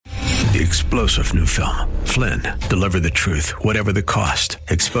the explosive new film, Flynn, Deliver the Truth, Whatever the Cost,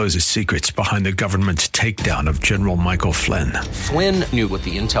 exposes secrets behind the government's takedown of General Michael Flynn. Flynn knew what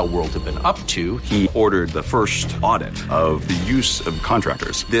the intel world had been up to. He ordered the first audit of the use of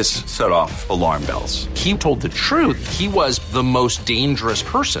contractors. This set off alarm bells. He told the truth. He was the most dangerous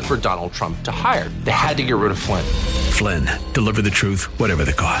person for Donald Trump to hire. They had to get rid of Flynn. Flynn, Deliver the Truth, Whatever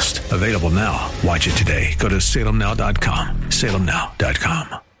the Cost. Available now. Watch it today. Go to salemnow.com.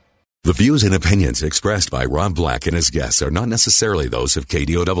 salemnow.com. The views and opinions expressed by Rob Black and his guests are not necessarily those of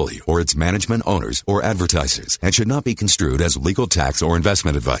KDOW or its management, owners, or advertisers and should not be construed as legal, tax, or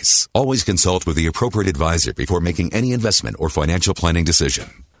investment advice. Always consult with the appropriate advisor before making any investment or financial planning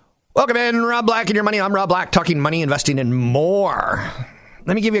decision. Welcome in, Rob Black and Your Money. I'm Rob Black, talking money, investing, and more.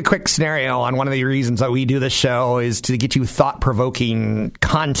 Let me give you a quick scenario on one of the reasons that we do this show is to get you thought-provoking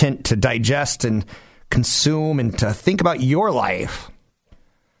content to digest and consume and to think about your life.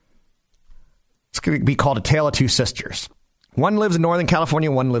 It's going to be called A Tale of Two Sisters. One lives in Northern California,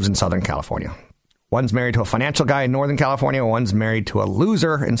 one lives in Southern California. One's married to a financial guy in Northern California, one's married to a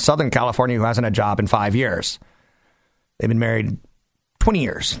loser in Southern California who hasn't had a job in 5 years. They've been married 20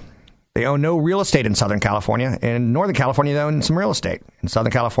 years. They own no real estate in Southern California. In Northern California, they own some real estate. In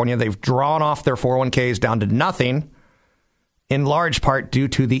Southern California, they've drawn off their 401ks down to nothing, in large part due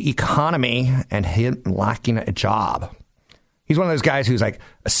to the economy and him lacking a job. He's one of those guys who's like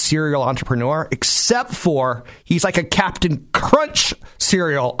a serial entrepreneur, except for he's like a Captain Crunch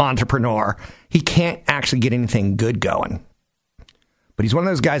serial entrepreneur. He can't actually get anything good going. But he's one of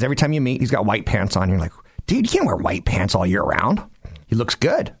those guys, every time you meet, he's got white pants on. You're like, dude, you can't wear white pants all year round. He looks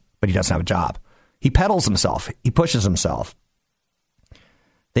good, but he doesn't have a job. He peddles himself. He pushes himself.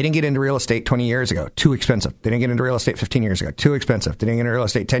 They didn't get into real estate 20 years ago. Too expensive. They didn't get into real estate 15 years ago. Too expensive. They didn't get into real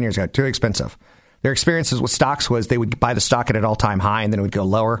estate 10 years ago. Too expensive. Their experiences with stocks was they would buy the stock at an all-time high and then it would go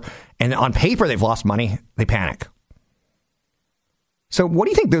lower. And on paper, they've lost money. They panic. So what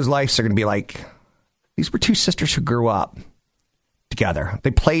do you think those lives are going to be like? These were two sisters who grew up together. They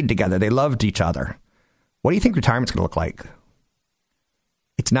played together. They loved each other. What do you think retirement's going to look like?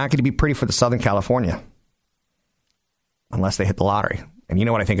 It's not going to be pretty for the Southern California unless they hit the lottery. And you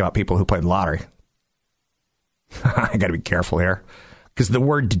know what I think about people who play the lottery. I got to be careful here because the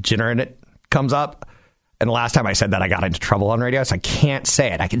word degenerate comes up. And the last time I said that, I got into trouble on radio. So I can't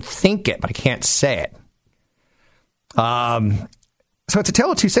say it. I can think it, but I can't say it. So it's a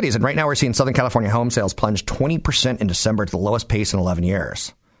tale of two cities. And right now we're seeing Southern California home sales plunge 20% in December to the lowest pace in 11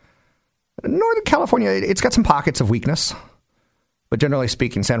 years. Northern California, it's got some pockets of weakness. But generally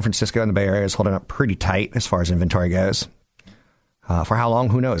speaking, San Francisco and the Bay Area is holding up pretty tight as far as inventory goes. For how long,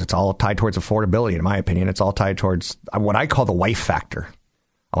 who knows? It's all tied towards affordability, in my opinion. It's all tied towards what I call the wife factor.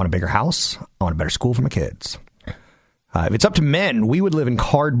 I want a bigger house. I want a better school for my kids. If it's up to men, we would live in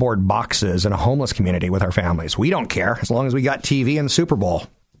cardboard boxes in a homeless community with our families. We don't care as long as we got TV and the Super Bowl.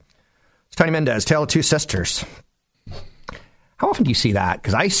 It's Tony Mendez, Tale of Two Sisters. How often do you see that?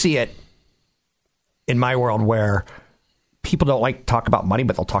 Because I see it in my world where people don't like to talk about money,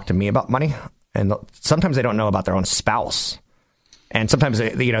 but they'll talk to me about money. And sometimes they don't know about their own spouse. And sometimes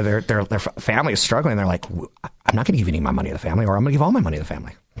their family is struggling. They're like, I'm not going to give any of my money to the family, or I'm going to give all my money to the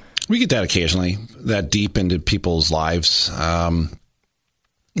family. We get that occasionally, that deep into people's lives.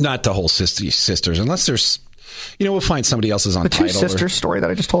 Not the whole sisters, unless there's, we'll find somebody else's on title. The two sisters story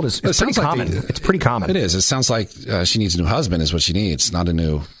that I just told is pretty common. It's pretty common. It is. It sounds like she needs a new husband is what she needs, not a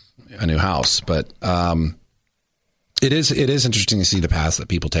new house. But it is interesting to see the paths that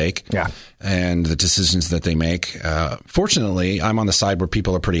people take, and the decisions that they make. Fortunately, I'm on the side where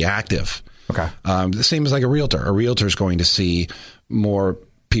people are pretty active. Okay, the same as like a realtor. A realtor is going to see more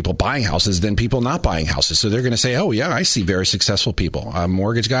people buying houses than people not buying houses. So they're going to say, "Oh yeah, I see very successful people." A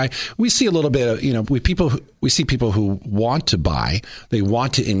mortgage guy, we see a little bit of we see people who want to buy, they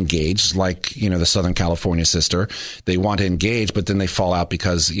want to engage, like the Southern California sister. They want to engage, but then they fall out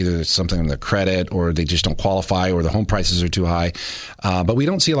because either there's something in their credit, or they just don't qualify, or the home prices are too high. But we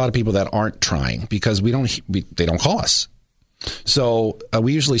don't see a lot of people that aren't trying because they don't call us. So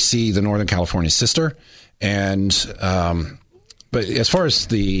we usually see the Northern California sister, and but as far as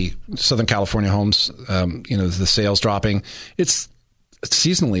the Southern California homes, the sales dropping, it's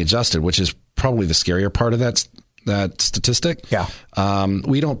seasonally adjusted, which is probably the scarier part of that statistic. Yeah.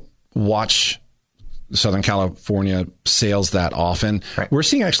 We don't watch Southern California sales that often. Right. We're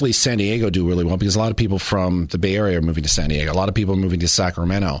seeing actually San Diego do really well because a lot of people from the Bay Area are moving to San Diego. A lot of people are moving to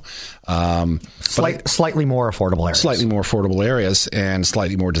Sacramento. Slightly more affordable areas. Slightly more affordable areas and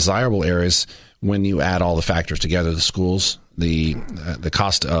slightly more desirable areas when you add all the factors together, the schools, the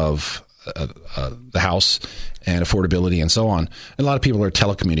cost of the house and affordability and so on. And a lot of people are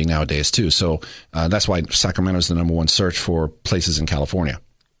telecommuting nowadays too. So that's why Sacramento is the number one search for places in California.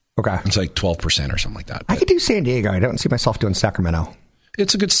 Okay. It's like 12% or something like that. I could do San Diego. I don't see myself doing Sacramento.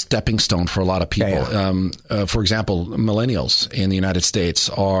 It's a good stepping stone for a lot of people. Yeah. For example, millennials in the United States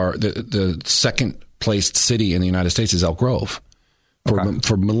are the second placed city in the United States is Elk Grove for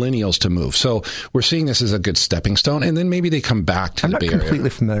millennials to move. So we're seeing this as a good stepping stone, and then maybe they come back to the Bay Area. I'm not completely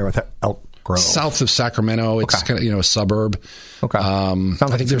familiar with Elk Grove. South of Sacramento, it's kind of a suburb. Okay. Sounds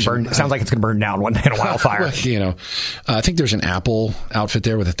like it's going to burn down one day in a wildfire. I think there's an Apple outfit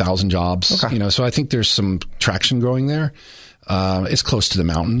there with 1,000 jobs. Okay. So I think there's some traction growing there. It's close to the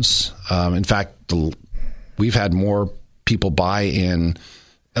mountains. In fact, we've had more people buy in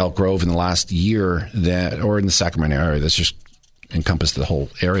Elk Grove in the last year or in the Sacramento area. That's just encompassed the whole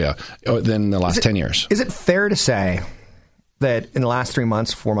area than the last 10 years. Is it fair to say that in the last 3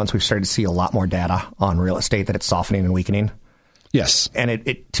 months, 4 months, we've started to see a lot more data on real estate, that it's softening and weakening? Yes. And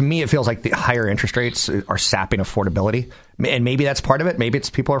it to me, it feels like the higher interest rates are sapping affordability. And maybe that's part of it. Maybe it's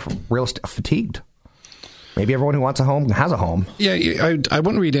people are real estate fatigued. Maybe everyone who wants a home has a home. Yeah, I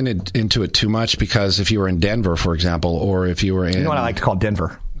wouldn't read into it too much, because if you were in Denver, for example, or if you were in... You know what I like to call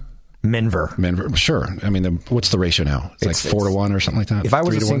Denver? Menver. Sure. I mean, what's the ratio now? It's like 4-1 or something like that? If I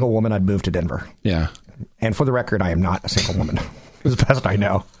was a single woman, I'd move to Denver. Yeah. And for the record, I am not a single woman, as best I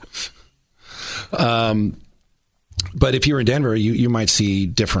know. But if you're in Denver, you might see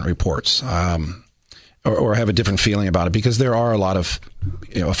different reports. Or have a different feeling about it, because there are a lot of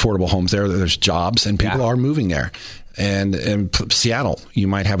affordable homes there. There's jobs, and people are moving there. And Seattle, you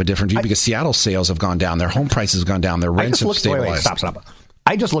might have a different view, because Seattle sales have gone down. Their home prices have gone down. Their rents have stabilized. Stop.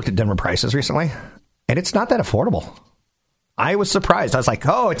 I just looked at Denver prices recently, and it's not that affordable. I was surprised. I was like,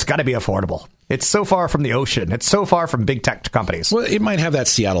 it's got to be affordable. It's so far from the ocean. It's so far from big tech companies. Well, it might have that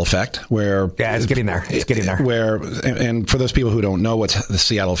Seattle effect where... Yeah, it's getting there. And for those people who don't know what the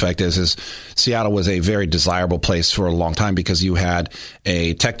Seattle effect is Seattle was a very desirable place for a long time, because you had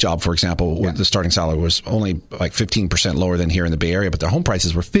a tech job, for example, where the starting salary was only like 15% lower than here in the Bay Area, but their home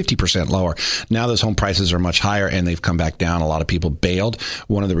prices were 50% lower. Now those home prices are much higher, and they've come back down. A lot of people bailed.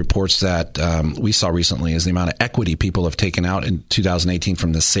 One of the reports that we saw recently is the amount of equity people have taken out in 2018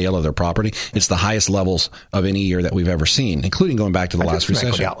 from the sale of their property. It's the highest levels of any year that we've ever seen, including going back to the last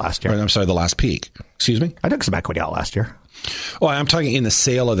recession. Out last year. The last peak. Excuse me? I took some equity out last year. Oh, I'm talking in the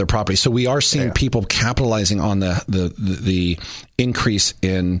sale of their property. So we are seeing people capitalizing on the increase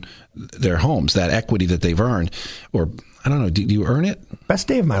in their homes, that equity that they've earned. Or, I don't know, do you earn it? Best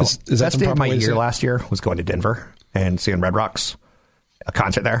day of my year last year was going to Denver and seeing Red Rocks, a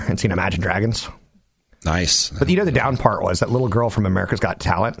concert there, and seeing Imagine Dragons. Nice. But the down part was that little girl from America's Got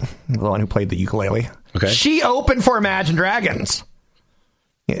Talent, the one who played the ukulele. Okay. She opened for Imagine Dragons.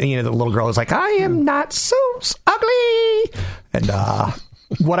 The little girl was like, I am not so ugly. And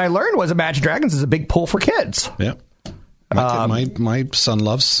what I learned was Imagine Dragons is a big pull for kids. Yeah. My son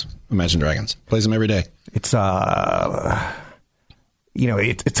loves Imagine Dragons. Plays them every day. It's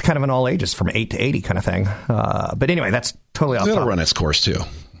it's kind of an all ages from 8 to 80 kind of thing. But anyway, that's totally off topic. It'll run its course too.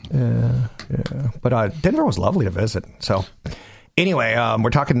 Yeah. But Denver was lovely to visit. So anyway, we're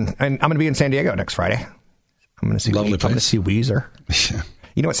talking, and I'm going to be in San Diego next Friday. I'm going to see Weezer. Yeah.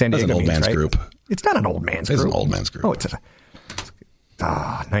 You know what San Diego means, right? That's an old man's group. It's not an old man's group. It's an old man's group.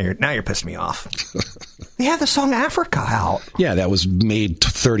 Oh, now you're pissing me off. They have the song Africa out. Yeah, that was made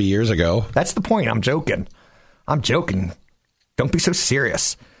 30 years ago. That's the point. I'm joking. Don't be so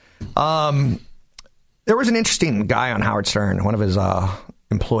serious. There was an interesting guy on Howard Stern, one of his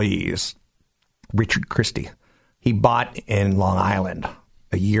employees, Richard Christie. He bought in Long Island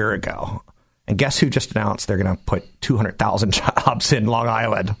a year ago. And guess who just announced they're going to put 200,000 jobs in Long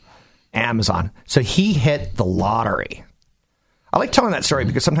Island? Amazon. So he hit the lottery. I like telling that story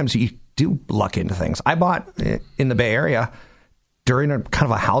because sometimes you do luck into things. I bought in the Bay Area during a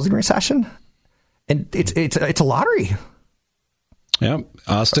kind of a housing recession, and it's a lottery. Yeah,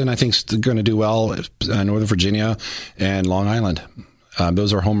 Austin, I think, is going to do well. Northern Virginia and Long Island.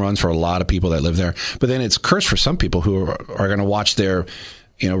 Those are home runs for a lot of people that live there. But then it's cursed for some people who are going to watch their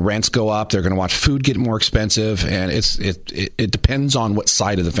rents go up. They're going to watch food get more expensive, and it depends on what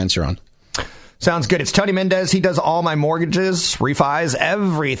side of the fence you're on. Sounds good. It's Tony Mendez. He does all my mortgages, refis,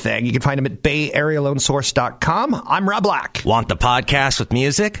 everything. You can find him at BayAreaLoanSource.com. I'm Rob Black. Want the podcast with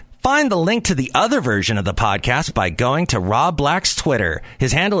music? Find the link to the other version of the podcast by going to Rob Black's Twitter.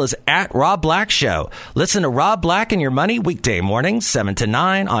 His handle is @RobBlackShow. Listen to Rob Black and Your Money weekday mornings, 7 to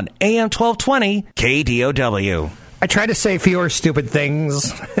 9 on AM 1220 KDOW. I try to say fewer stupid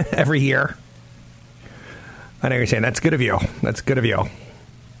things every year. I know you're saying that's good of you. That's good of you.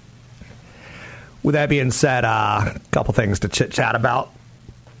 With that being said, a couple things to chit-chat about.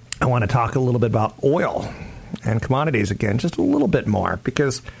 I want to talk a little bit about oil and commodities again, just a little bit more,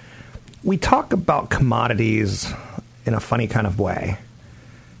 because we talk about commodities in a funny kind of way.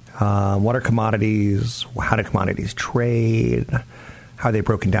 What are commodities? How do commodities trade? How are they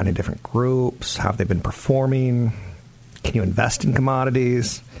broken down in different groups? How have they been performing? Can you invest in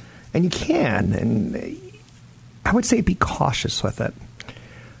commodities? And you can, and I would say be cautious with it.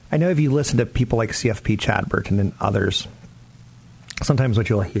 I know if you listen to people like CFP Chadburton and others, sometimes what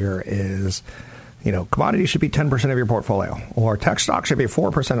you'll hear is, commodities should be 10% of your portfolio, or tech stock should be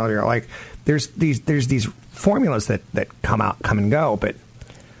 4% of your, like, there's these formulas that come and go, but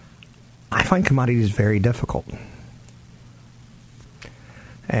I find commodities very difficult.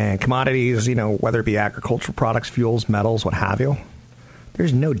 And commodities, whether it be agricultural products, fuels, metals, what have you,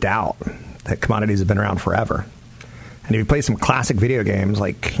 there's no doubt that commodities have been around forever. And if you play some classic video games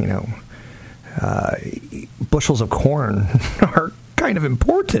like, bushels of corn are kind of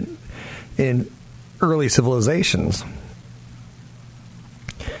important in early civilizations.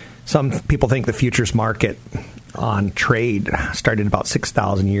 Some people think the futures market on trade started about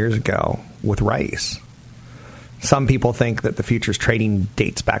 6,000 years ago with rice. Some people think that the futures trading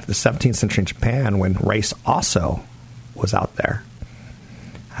dates back to the 17th century in Japan when rice also was out there.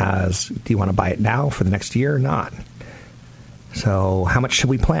 Do you want to buy it now for the next year or not? So how much should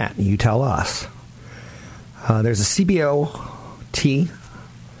we plant? You tell us. There's a CBOT.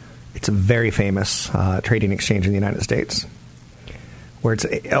 It's a very famous trading exchange in the United States where it's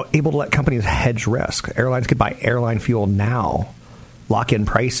able to let companies hedge risk. Airlines could buy airline fuel now, lock in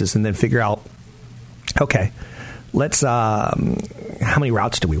prices, and then figure out, okay, let's how many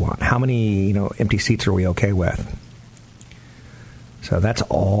routes do we want? How many empty seats are we okay with? So that's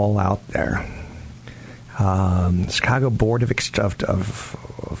all out there. Chicago Board of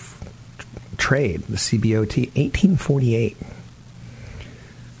Trade, the CBOT, 1848.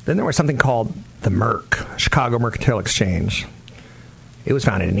 Then there was something called the MERC, Chicago Mercantile Exchange. It was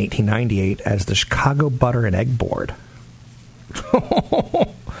founded in 1898 as the Chicago Butter and Egg Board,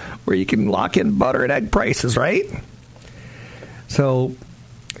 where you can lock in butter and egg prices, right? So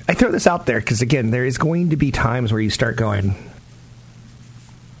I throw this out there because, again, there is going to be times where you start going,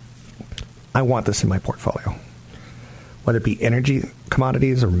 I want this in my portfolio. Whether it be energy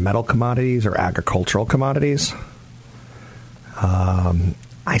commodities or metal commodities or agricultural commodities,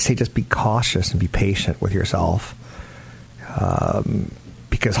 I say just be cautious and be patient with yourself.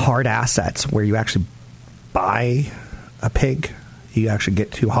 Because hard assets where you actually buy a pig, you actually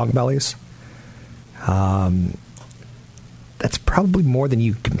get 2 hog bellies, that's probably more than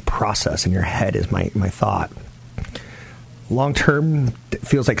you can process in your head is my thought. Long term, it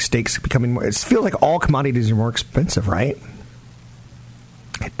feels like steaks becoming more, it feels like all commodities are more expensive, right?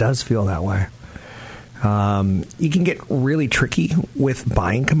 It does feel that way. You can get really tricky with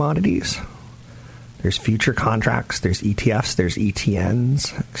buying commodities. There's future contracts, there's ETFs, there's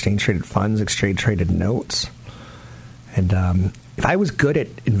ETNs, exchange-traded funds, exchange-traded notes. And if I was good at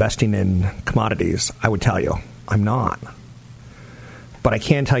investing in commodities, I would tell you, I'm not. But I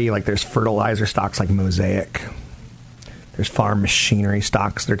can tell you, like, there's fertilizer stocks like Mosaic. There's farm machinery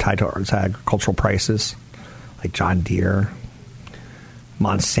stocks that are tied to agricultural prices, like John Deere.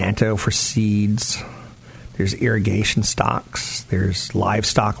 Monsanto for seeds. There's irrigation stocks. There's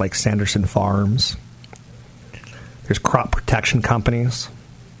livestock like Sanderson Farms. There's crop protection companies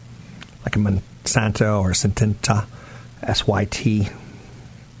like a Monsanto or Syngenta, SYT.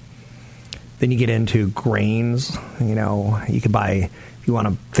 Then you get into grains. You can buy, if you want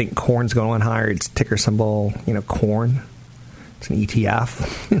to think corn's going higher, it's ticker symbol, corn. It's an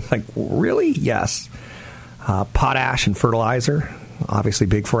ETF. It's like, really? Yes. Potash and fertilizer, obviously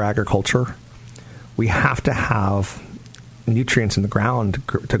big for agriculture. We have to have nutrients in the ground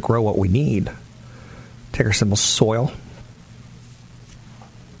to grow what we need. Ticker symbol soil.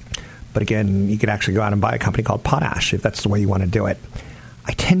 But again, you could actually go out and buy a company called Potash if that's the way you want to do it.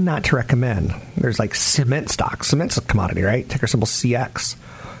 I tend not to recommend. There's like cement stocks. Cement's a commodity, right? Ticker symbol CX.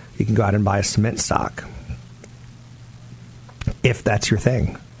 You can go out and buy a cement stock if that's your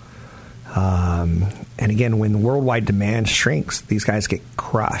thing. And again, when worldwide demand shrinks, these guys get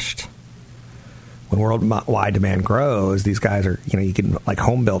crushed. When worldwide demand grows, these guys are, you get like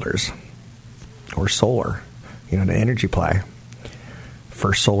home builders or solar, an energy play.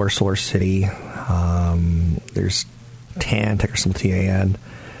 First Solar, Solar City. There's TAN, ticker symbol TAN.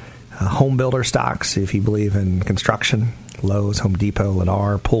 Home builder stocks, if you believe in construction. Lowe's, Home Depot,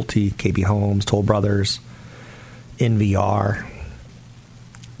 Lennar, Pulte, KB Homes, Toll Brothers, NVR.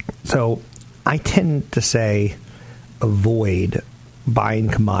 So I tend to say avoid buying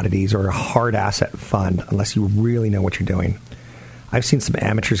commodities or a hard asset fund unless you really know what you're doing. I've seen some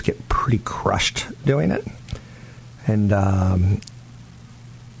amateurs get pretty crushed doing it. And I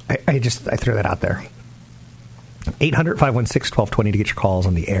throw that out there. 800-516-1220 to get your calls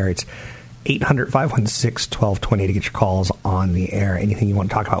on the air. It's 800-516-1220 to get your calls on the air. Anything you want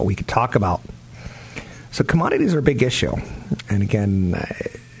to talk about, we could talk about. So commodities are a big issue. And again,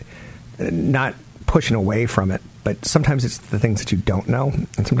 not pushing away from it, but sometimes it's the things that you don't know,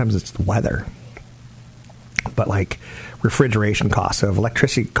 and sometimes it's the weather. But like refrigeration costs, so if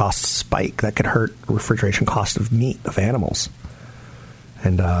electricity costs spike, that could hurt refrigeration costs of meat, of animals.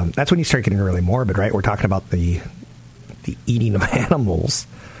 And that's when you start getting really morbid, right? We're talking about the eating of animals.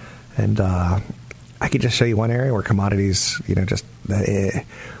 And I could just show you one area where commodities,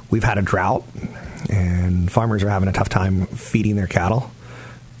 we've had a drought, and farmers are having a tough time feeding their cattle.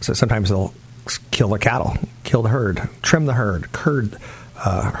 So sometimes they'll kill their cattle, kill the herd, trim the herd, curd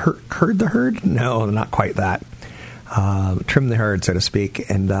the herd? No, not quite that. Trim the herd, so to speak.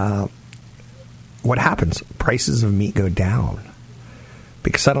 And what happens? Prices of meat go down.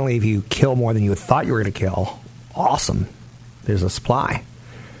 Because suddenly if you kill more than you thought you were going to kill, awesome. There's a supply.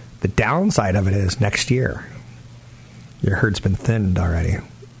 The downside of it is next year, your herd's been thinned already.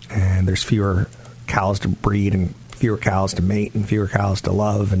 And there's fewer cows to breed and fewer cows to mate and fewer cows to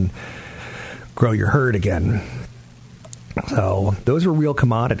love and grow your herd again. So those are real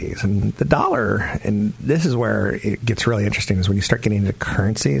commodities. And the dollar, and this is where it gets really interesting, is when you start getting into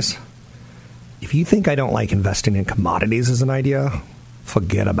currencies. If you think I don't like investing in commodities as an idea,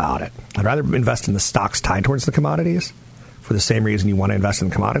 forget about it. I'd rather invest in the stocks tied towards the commodities for the same reason you want to invest in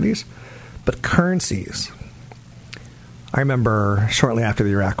commodities. But currencies, I remember shortly after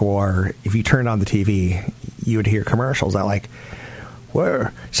the Iraq War, if you turned on the TV, you would hear commercials that like,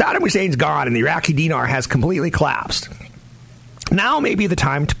 well, Saddam Hussein's gone and the Iraqi dinar has completely collapsed. Now may be the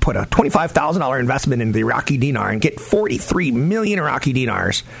time to put a $25,000 investment in the Iraqi dinar and get 43 million Iraqi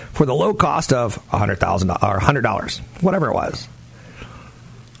dinars for the low cost of $100,000 or $100, whatever it was.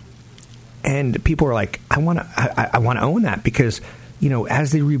 And people were like, I want to own that because,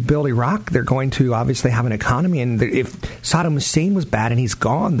 as they rebuild Iraq, they're going to obviously have an economy. And if Saddam Hussein was bad and he's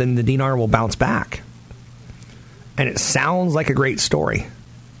gone, then the dinar will bounce back. And it sounds like a great story.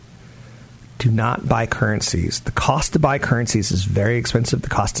 Do not buy currencies. The cost to buy currencies is very expensive. The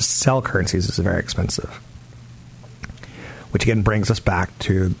cost to sell currencies is very expensive. Which again brings us back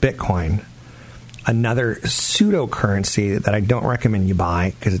to Bitcoin. Another pseudo currency that I don't recommend you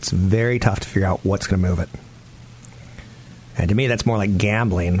buy because it's very tough to figure out what's going to move it. And to me, that's more like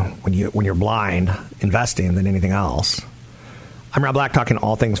gambling when you're blind investing than anything else. I'm Rob Black, talking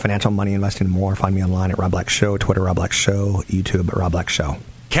all things financial, money, investing, and more. Find me online at Rob Black Show, Twitter, Rob Black Show, YouTube at Rob Black Show.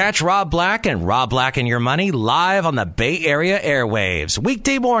 Catch Rob Black and Rob Black and Your Money live on the Bay Area airwaves,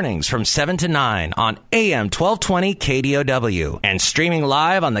 weekday mornings from 7 to 9 on AM 1220 KDOW and streaming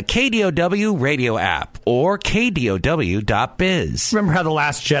live on the KDOW radio app or KDOW.biz. Remember how The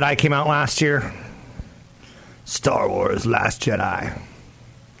Last Jedi came out last year? Star Wars Last Jedi.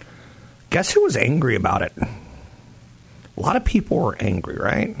 Guess who was angry about it? A lot of people were angry,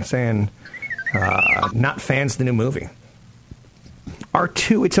 right? Saying, not fans of the new movie.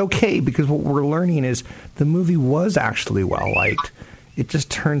 R2, it's okay, because what we're learning is the movie was actually well liked. It just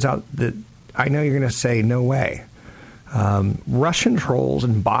turns out that, I know you're going to say, no way. Russian trolls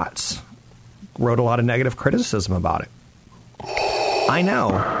and bots wrote a lot of negative criticism about it. I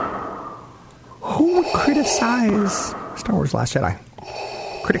know. Who would criticize Star Wars Last Jedi?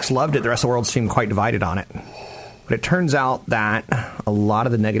 Critics loved it. The rest of the world seemed quite divided on it. But it turns out that a lot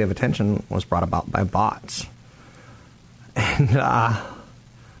of the negative attention was brought about by bots. And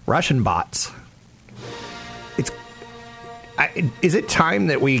Russian bots. Is it time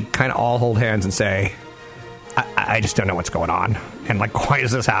that we kind of all hold hands and say, I just don't know what's going on? And like, why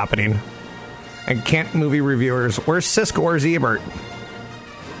is this happening? And can't movie reviewers, where's Siskel, where's Ebert?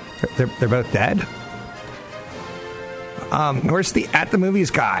 They're both dead? Where's the At the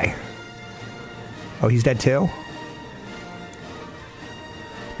Movies guy? Oh, he's dead too?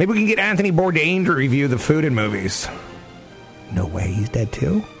 Maybe we can get Anthony Bourdain to review the food in movies. No way, he's dead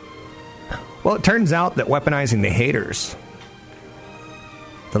too? Well, it turns out that weaponizing the haters,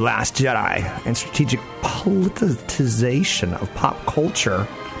 The Last Jedi, and strategic politicization of pop culture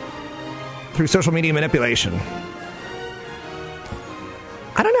through social media manipulation.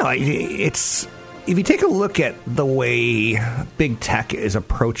 I don't know. It's, if you take a look at the way big tech is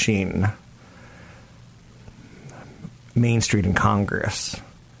approaching Main Street and Congress,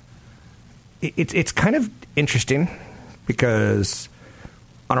 it's kind of interesting. Because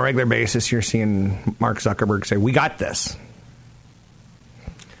on a regular basis, you're seeing Mark Zuckerberg say, we got this.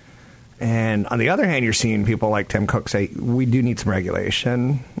 And on the other hand, you're seeing people like Tim Cook say, we do need some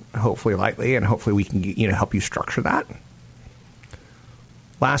regulation, hopefully lightly, and hopefully we can help you structure that.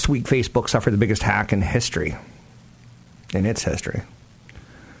 Last week, Facebook suffered the biggest hack in history, in its history.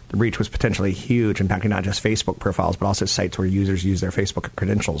 The breach was potentially huge, impacting not just Facebook profiles, but also sites where users use their Facebook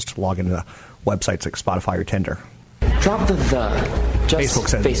credentials to log into websites like Spotify or Tinder. Drop the. Just Facebook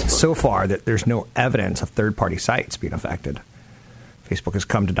says Facebook. So far that there's no evidence of third-party sites being affected. Facebook has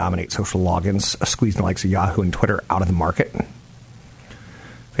come to dominate social logins, squeezing the likes of Yahoo and Twitter out of the market.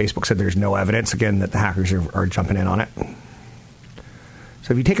 Facebook said there's no evidence, again, that the hackers are jumping in on it.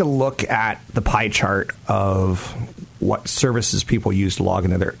 So if you take a look at the pie chart of what services people use to log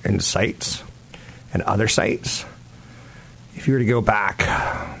into sites and other sites, if you were to go back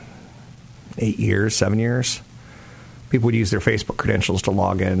 8 years, 7 years, people would use their Facebook credentials to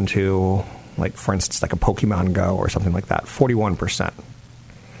log into, like, for instance, like a Pokemon Go or something like that, 41%.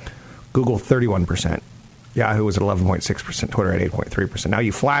 Google, 31%. Yahoo was at 11.6%, Twitter at 8.3%. Now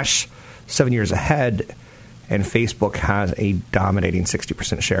you flash 7 years ahead, and Facebook has a dominating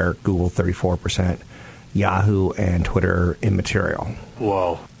 60% share, Google 34%, Yahoo and Twitter immaterial.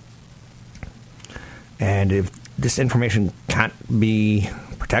 Whoa. And if this information can't be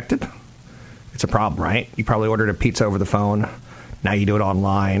protected, it's a problem, right? You probably ordered a pizza over the phone. Now you do it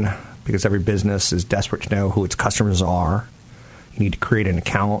online because every business is desperate to know who its customers are. You need to create an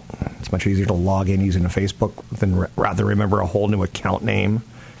account. It's much easier to log in using a Facebook than rather remember a whole new account name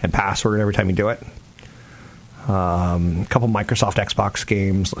and password every time you do it. A couple Microsoft Xbox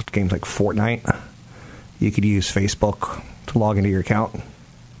games like Fortnite, you could use Facebook to log into your account.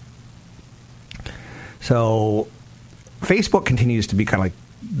 So Facebook continues to be kind of like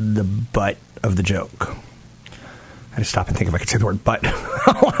the butt of the joke. I had to stop and think if I could say the word butt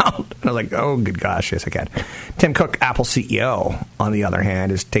out loud. And I was like, oh, good gosh, yes, I can. Tim Cook, Apple CEO, on the other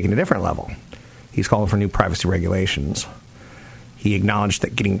hand, is taking a different level. He's calling for new privacy regulations. He acknowledged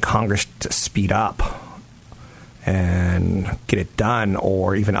that getting Congress to speed up and get it done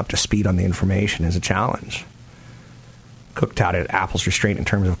or even up to speed on the information is a challenge. Cook touted Apple's restraint in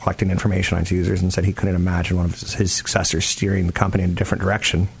terms of collecting information on its users and said he couldn't imagine one of his successors steering the company in a different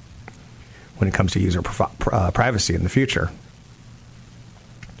direction when it comes to user privacy in the future.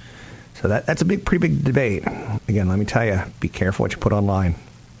 So that's a pretty big debate. Again, let me tell you, be careful what you put online.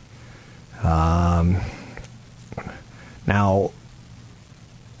 Now,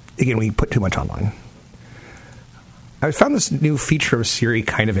 again, we put too much online. I found this new feature of Siri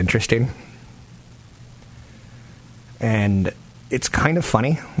kind of interesting. And it's kind of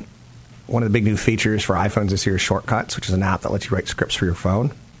funny. One of the big new features for iPhones is Siri Shortcuts, which is an app that lets you write scripts for your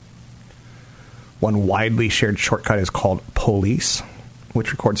phone. One widely shared shortcut is called Police,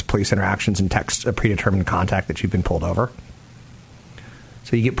 which records police interactions and texts a predetermined contact that you've been pulled over.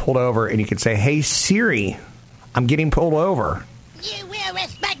 So you get pulled over and you can say, hey, Siri, I'm getting pulled over. You will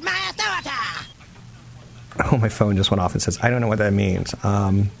respect my authority. Oh, my phone just went off and says, I don't know what that means.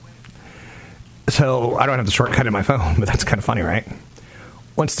 So I don't have the shortcut in my phone, but that's kind of funny, right?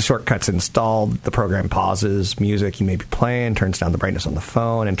 Once the shortcut's installed, the program pauses music you may be playing, turns down the brightness on the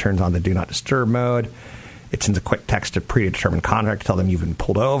phone, and turns on the Do Not Disturb mode. It sends a quick text to predetermined contact to tell them you've been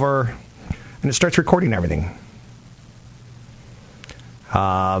pulled over, and it starts recording everything.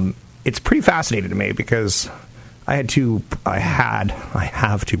 It's pretty fascinating to me because I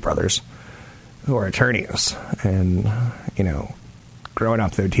have two brothers who are attorneys, and, you know, growing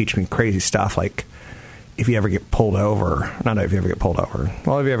up, they would teach me crazy stuff like if you ever get pulled over, if you ever get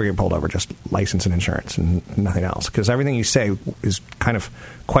pulled over, just license and insurance and nothing else. Because everything you say is kind of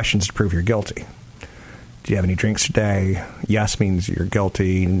questions to prove you're guilty. Do you have any drinks today? Yes means you're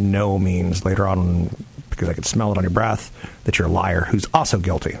guilty. No means later on, because I could smell it on your breath, that you're a liar who's also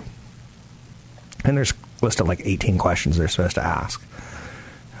guilty. And there's a list of like 18 questions they're supposed to ask.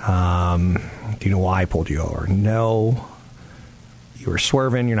 Do you know why I pulled you over? No. You were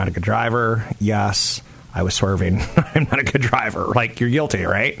swerving. You're not a good driver. Yes, I was swerving. I'm not a good driver. Like, you're guilty,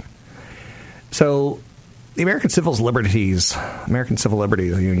 right? So the American Civil Liberties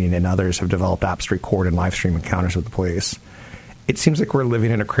Union and others have developed apps to record and live stream encounters with the police. It seems like we're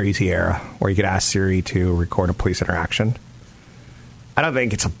living in a crazy era where you could ask Siri to record a police interaction. I don't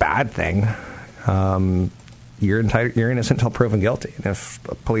think it's a bad thing. You're innocent until proven guilty. And if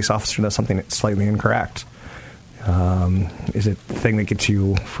a police officer does something that's slightly incorrect, is it the thing that gets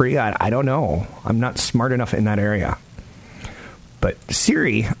you free? I don't know. I'm not smart enough in that area. But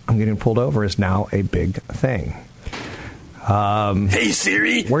Siri, I'm getting pulled over, is now a big thing. Hey,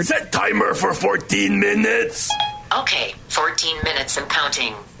 Siri, set timer for 14 minutes. Okay, 14 minutes and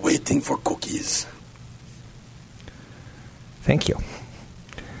counting. Waiting for cookies. Thank you.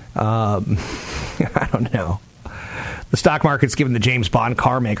 I don't know. The stock market's given the James Bond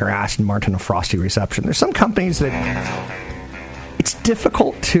car maker Aston Martin a frosty reception. There's some companies that it's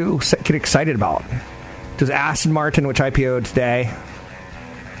difficult to get excited about. Does Aston Martin, which IPO'd today,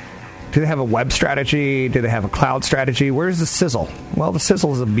 do they have a web strategy? Do they have a cloud strategy? Where's the sizzle? Well, the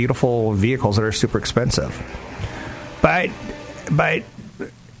sizzle is the beautiful vehicles that are super expensive. But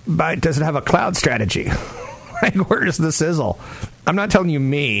does it have a cloud strategy? Like, where's the sizzle? I'm not telling you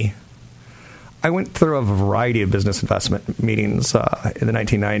me. I went through a variety of business investment meetings in the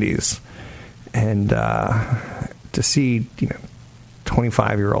 1990s, and to see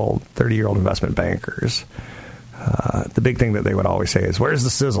 25-year-old, 30-year-old investment bankers, the big thing that they would always say is, "Where's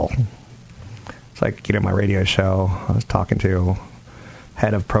the sizzle?" It's like my radio show. I was talking to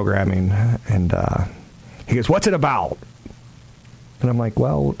head of programming, and he goes, "What's it about?" And I'm like,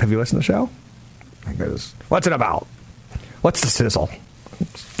 "Well, have you listened to the show?" He goes, "What's it about? What's the sizzle?"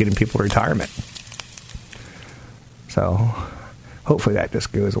 It's getting people to retirement. So hopefully that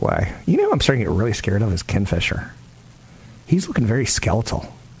just goes away. I'm starting to get really scared of is Ken Fisher. He's looking very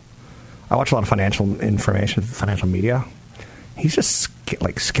skeletal. I watch a lot of financial information, financial media. He's just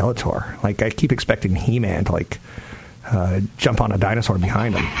like Skeletor. Like, I keep expecting He-Man to jump on a dinosaur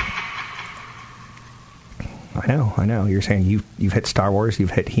behind him. I know. You're saying you've hit Star Wars,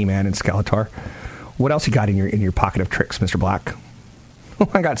 you've hit He-Man and Skeletor. What else you got in your pocket of tricks, Mr. Black?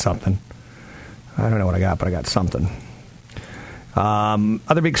 I got something. I don't know what I got, but I got something.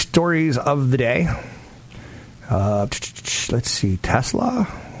 Other big stories of the day. Let's see. Tesla?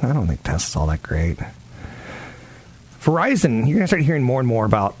 I don't think Tesla's all that great. Verizon, you're going to start hearing more and more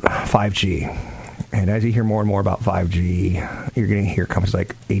about 5G. And as you hear more and more about 5G, you're going to hear companies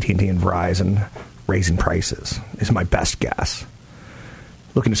like AT&T and Verizon raising prices, is my best guess.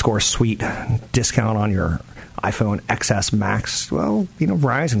 Looking to score a sweet discount on your iPhone XS Max? Well,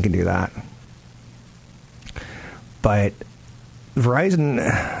 Verizon can do that. But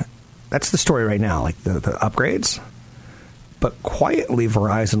Verizon, that's the story right now, like the upgrades. But quietly,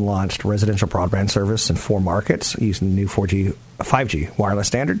 Verizon launched residential broadband service in 4 markets using the new 5G wireless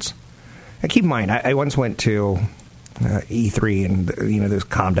standards. And keep in mind, I once went to E3 and, those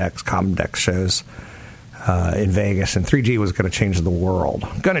Comdex shows in Vegas, and 3G was going to change the world.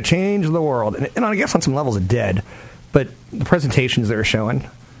 And I guess on some levels it did. But the presentations they were showing,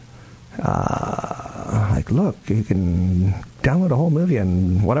 look, you can download a whole movie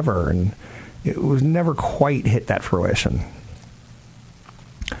and whatever, and it was never quite hit that fruition.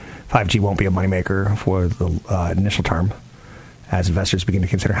 5G won't be a moneymaker for the initial term. As investors begin to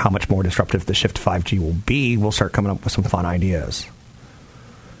consider how much more disruptive the shift to 5G will be, we'll start coming up with some fun ideas.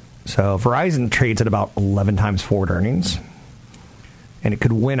 So Verizon trades at about 11 times forward earnings, and it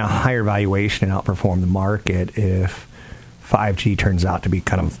could win a higher valuation and outperform the market if 5G turns out to be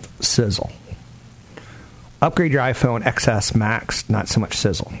kind of sizzle. Upgrade your iPhone XS Max, not so much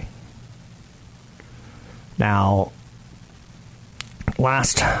sizzle. Now,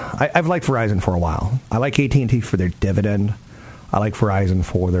 I've liked Verizon for a while. I like AT&T for their dividend. I like Verizon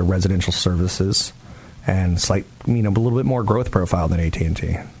for their residential services and a little bit more growth profile than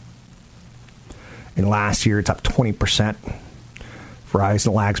AT&T. In last year, it's up 20%.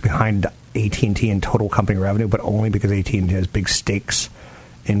 Verizon lags behind AT&T in total company revenue, but only because AT&T has big stakes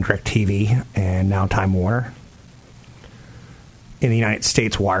in DirecTV and now Time Warner. In the United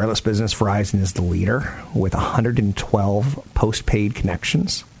States wireless business, Verizon is the leader with 112 postpaid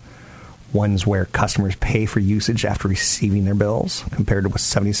connections, ones where customers pay for usage after receiving their bills, compared to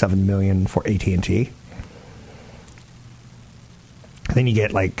 77 million for AT&T. Then you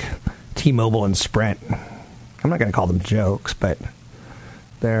get like T-Mobile and Sprint. I'm not going to call them jokes, but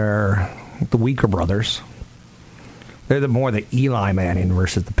they're the weaker brothers. They're more the Eli Manning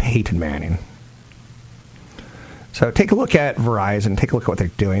versus the Peyton Manning. So take a look at Verizon. Take a look at what they're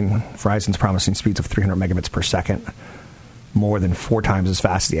doing. Verizon's promising speeds of 300 megabits per second, more than 4 times as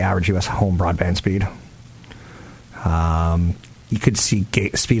fast as the average U.S. home broadband speed. You could see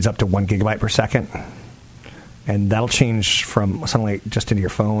speeds up to 1 gigabyte per second. And that'll change from suddenly just into your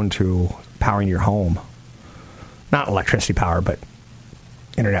phone to powering your home. Not electricity power, but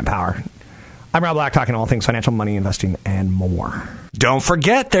internet power. I'm Rob Black, talking all things financial, money, investing, and more. Don't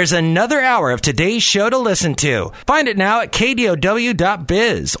forget, there's another hour of today's show to listen to. Find it now at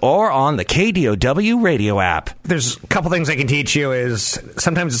KDOW.biz or on the KDOW radio app. There's a couple things I can teach you is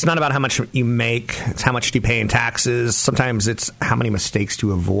sometimes it's not about how much you make, it's how much do you pay in taxes. Sometimes it's how many mistakes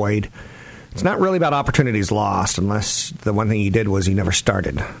to avoid. It's not really about opportunities lost unless the one thing you did was you never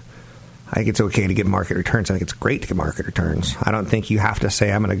started. I think it's okay to get market returns. I think it's great to get market returns. I don't think you have to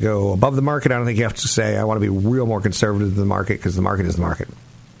say, I'm going to go above the market. I don't think you have to say, I want to be real more conservative than the market, because the market is the market.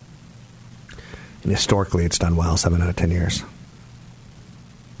 And historically, it's done well, 7 out of 10 years.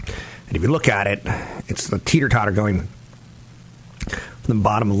 And if you look at it, it's the teeter-totter going from the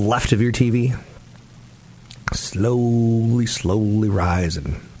bottom left of your TV, slowly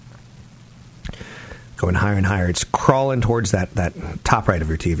rising. Going higher and higher. It's crawling towards that top right of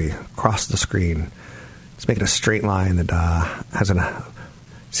your TV, across the screen. It's making a straight line that has a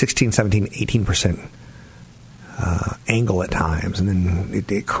 16, 17, 18% angle at times, and then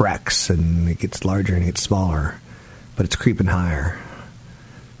it corrects, and it gets larger and it gets smaller, but it's creeping higher.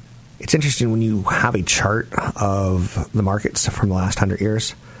 It's interesting when you have a chart of the markets from the last 100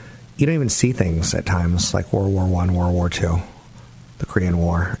 years, you don't even see things at times like World War I, World War II, the Korean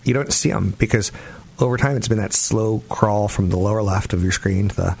War. You don't see them because over time it's been that slow crawl from the lower left of your screen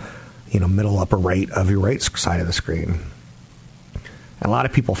to the middle upper right of your right side of the screen. And a lot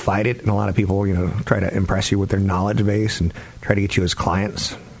of people fight it, and a lot of people, try to impress you with their knowledge base and try to get you as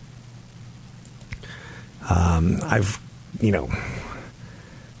clients.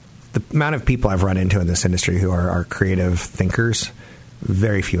 The amount of people I've run into in this industry who are creative thinkers,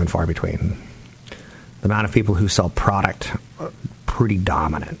 very few and far between. The amount of people who sell product, pretty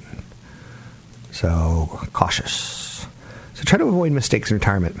dominant. So, cautious. So try to avoid mistakes in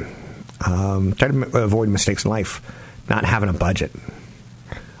retirement. Try to avoid mistakes in life. Not having a budget.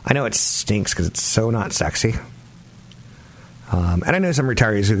 I know it stinks because it's so not sexy. And I know some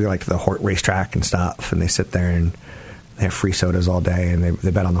retirees who go like to the racetrack and stuff, and they sit there and they have free sodas all day, and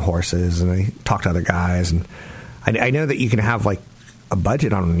they bet on the horses, and they talk to other guys. And I know that you can have like a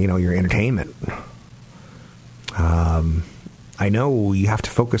budget on your entertainment. I know you have to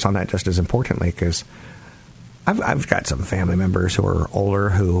focus on that just as importantly, because I've got some family members who are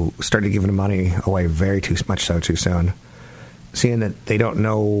older who started giving money away too soon, seeing that they don't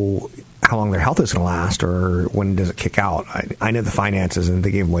know how long their health is going to last or when does it kick out. I know the finances, and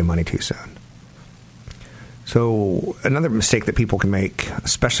they gave away money too soon. So another mistake that people can make,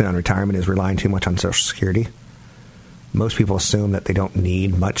 especially on retirement, is relying too much on Social Security. Most people assume that they don't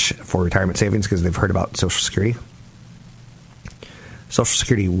need much for retirement savings because they've heard about Social Security. Social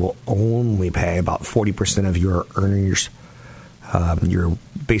Security will only pay about 40% of your earnings, your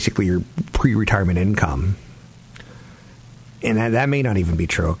pre-retirement income. And that may not even be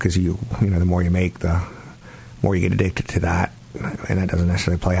true because the more you make, the more you get addicted to that, and that doesn't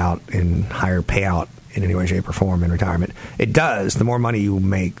necessarily play out in higher payout in any way, shape, or form in retirement. It does. The more money you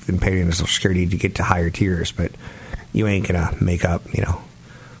make than paid into Social Security, you get to higher tiers, but you ain't gonna make up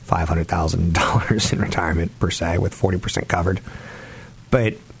 $500,000 in retirement per se with 40% covered.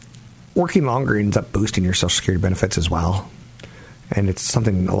 But working longer ends up boosting your Social Security benefits as well. And it's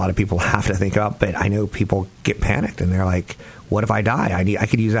something a lot of people have to think about, but I know people get panicked and they're like, what if I die? I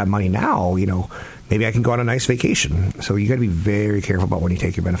could use that money now, maybe I can go on a nice vacation. So you got to be very careful about when you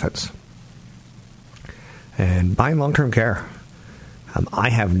take your benefits. And buying long-term care. I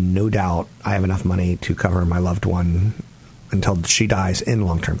have no doubt I have enough money to cover my loved one until she dies in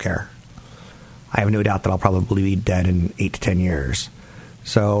long-term care. I have no doubt that I'll probably be dead in 8 to 10 years.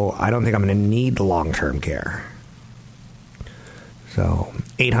 So I don't think I'm going to need the long-term care. So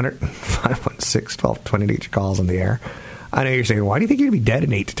 800-516-1220 to get your calls on the air. I know you're saying, why do you think you're going to be dead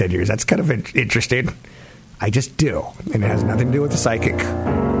in 8 to 10 years? That's kind of interesting. I just do. And it has nothing to do with the psychic.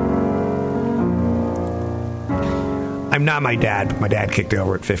 I'm not my dad, but my dad kicked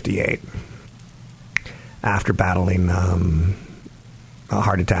over at 58 after battling a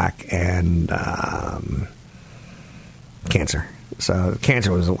heart attack and cancer. So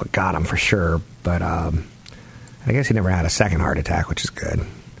cancer was what got him for sure, but I guess he never had a second heart attack, which is good.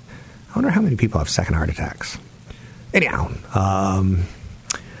 I wonder how many people have second heart attacks. Anyhow, I'm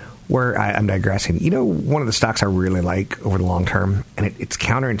digressing. One of the stocks I really like over the long term, and it's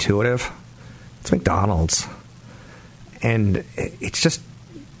counterintuitive, it's McDonald's. And it's just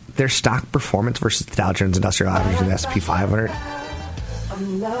their stock performance versus the Dow Jones Industrial Average and the S&P 500.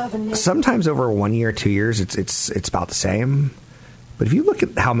 Sometimes over 1 year, 2 years, it's about the same. But if you look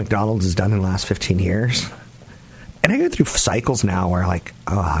at how McDonald's has done in the last 15 years, and I go through cycles now where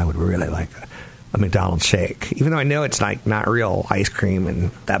I would really like a McDonald's shake, even though I know it's not real ice cream,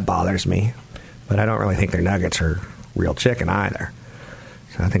 and that bothers me. But I don't really think their nuggets are real chicken either.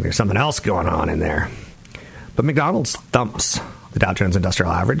 So I think there's something else going on in there. But McDonald's thumps the Dow Jones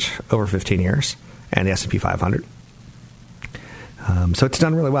Industrial Average over 15 years and the S&P 500. So it's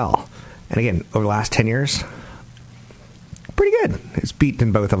done really well. And again, over the last 10 years, pretty good. It's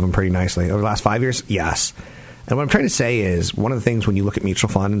beaten both of them pretty nicely. Over the last 5 years, yes. And what I'm trying to say is one of the things when you look at mutual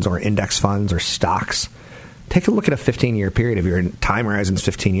funds or index funds or stocks, take a look at a 15-year period if your time horizon is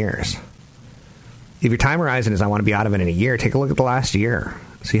 15 years. If your time horizon is I want to be out of it in a year, take a look at the last year.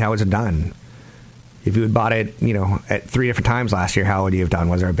 See how it's done. If you had bought it, at 3 different times last year, how would you have done?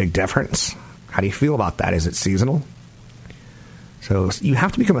 Was there a big difference? How do you feel about that? Is it seasonal? So you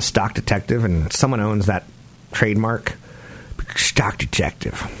have to become a stock detective, and someone owns that trademark. Stock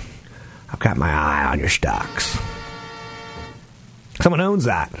detective. I've got my eye on your stocks. Someone owns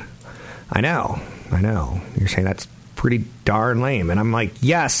that. I know. You're saying that's pretty darn lame. And I'm like,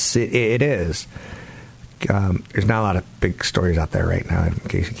 yes, it is. There's not a lot of big stories out there right now, in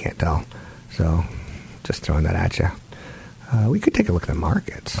case you can't tell. So just throwing that at you. We could take a look at the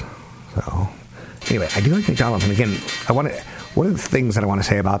markets. So anyway, I do like McDonald's. And again, one of the things that I want to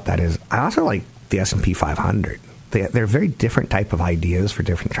say about that is I also like the S&P 500. They're very different type of ideas for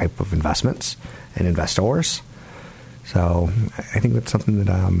different type of investments and investors. So I think that's something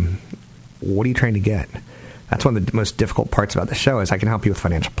that, what are you trying to get? That's one of the most difficult parts about the show is I can help you with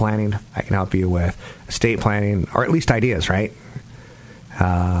financial planning. I can help you with estate planning, or at least ideas, right?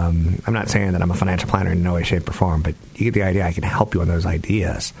 I'm not saying that I'm a financial planner in no way, shape, or form, but you get the idea. I can help you on those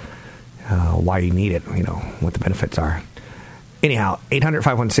ideas, why you need it, what the benefits are. Anyhow,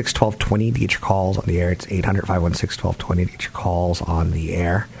 800-516-1220 to get your calls on the air. It's 800-516-1220 to get your calls on the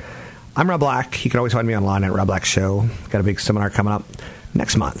air. I'm Rob Black. You can always find me online at Rob Black Show. Got a big seminar coming up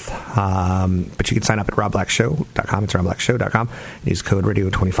next month. But you can sign up at robblackshow.com. It's robblackshow.com. Use code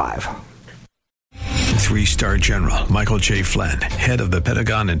radio25. 3-star General Michael J. Flynn, head of the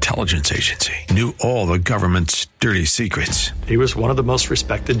Pentagon Intelligence Agency, knew all the government's dirty secrets. He was one of the most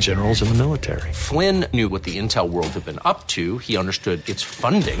respected generals in the military. Flynn knew what the intel world had been up to. He understood its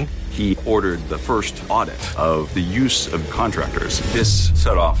funding. He ordered the first audit of the use of contractors. This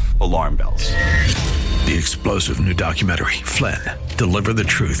set off alarm bells. The explosive new documentary, Flynn, Deliver the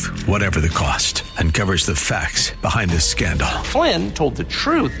Truth, Whatever the Cost, uncovers the facts behind this scandal. Flynn told the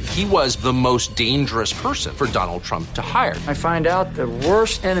truth. He was the most dangerous person for Donald Trump to hire. I find out the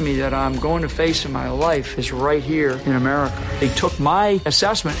worst enemy that I'm going to face in my life is right here in America. They took my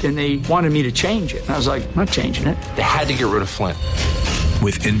assessment and they wanted me to change it. And I was like, I'm not changing it. They had to get rid of Flynn.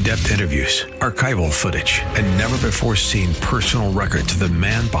 With in-depth interviews, archival footage, and never-before-seen personal records of the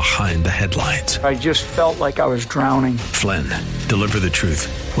man behind the headlines. I just felt like I was drowning. Flynn, Deliver the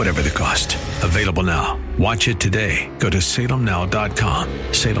Truth, Whatever the Cost. Available now. Watch it today. Go to salemnow.com.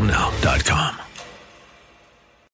 salemnow.com.